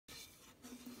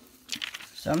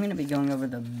So I'm going to be going over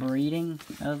the breeding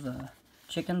of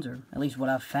chickens, or at least what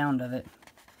I've found of it.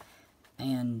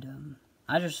 And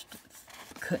I just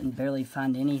couldn't barely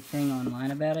find anything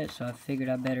online about it, so I figured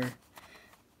I better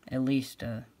at least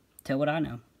tell what I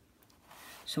know.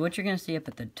 So what you're going to see up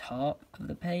at the top of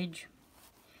the page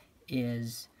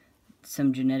is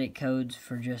some genetic codes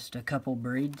for just a couple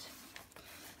breeds.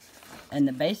 And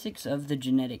the basics of the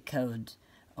genetic codes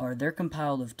are they're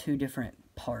compiled of two different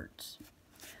parts.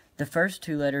 The first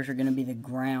two letters are going to be the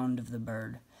ground of the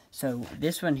bird. So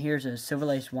this one here is a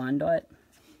silver-laced Wyandotte,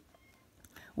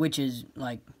 which is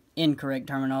like incorrect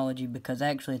terminology because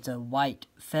actually it's a white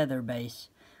feather base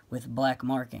with black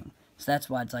marking. So that's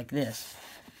why it's like this.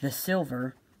 The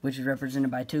silver, which is represented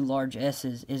by two large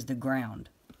S's, is the ground.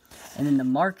 And then the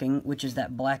marking, which is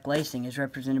that black lacing, is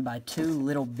represented by two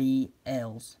little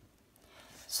BLs.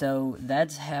 So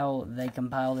that's how they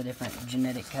compile the different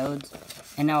genetic codes.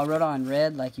 And now I wrote on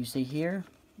red, like you see here,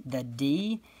 the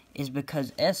D is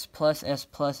because S plus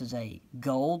is a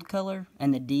gold color,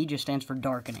 and the D just stands for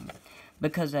darkening.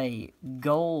 Because a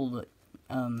gold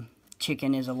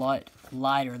chicken is a lot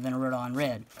lighter than a Rhode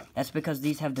red. That's because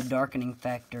these have the darkening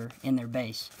factor in their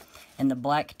base. And the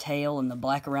black tail and the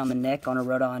black around the neck on a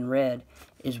Rhode red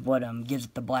is what gives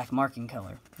it the black marking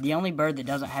color. The only bird that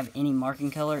doesn't have any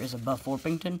marking color is a Buff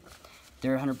Orpington.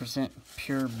 They're 100%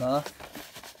 pure buff.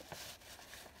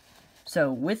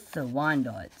 So with the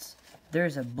Wyandottes,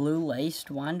 there's a blue-laced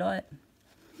Wyandotte,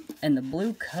 and the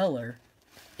blue color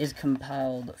is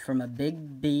compiled from a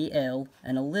big BL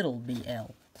and a little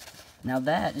BL. Now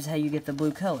that is how you get the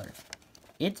blue color.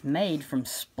 It's made from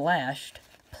splashed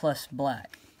plus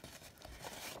black.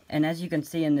 And as you can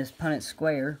see in this Punnet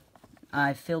square,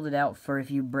 I filled it out for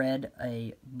if you bred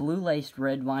a blue-laced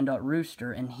red Wyandotte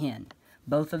rooster and hen.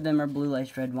 Both of them are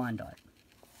blue-laced red Wyandotte.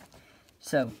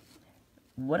 So,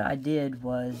 what I did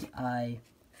was I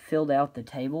filled out the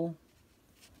table.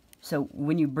 So,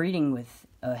 when you're breeding with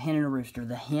a hen and a rooster,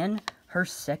 the hen, her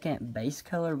second base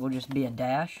color will just be a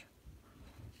dash,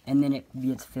 and then it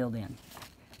gets filled in.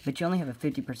 But you only have a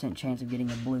 50% chance of getting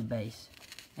a blue base,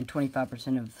 and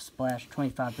 25% of splash,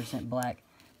 25% black,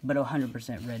 but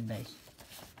 100% red base.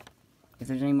 If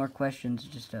there's any more questions,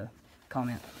 just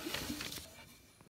comment.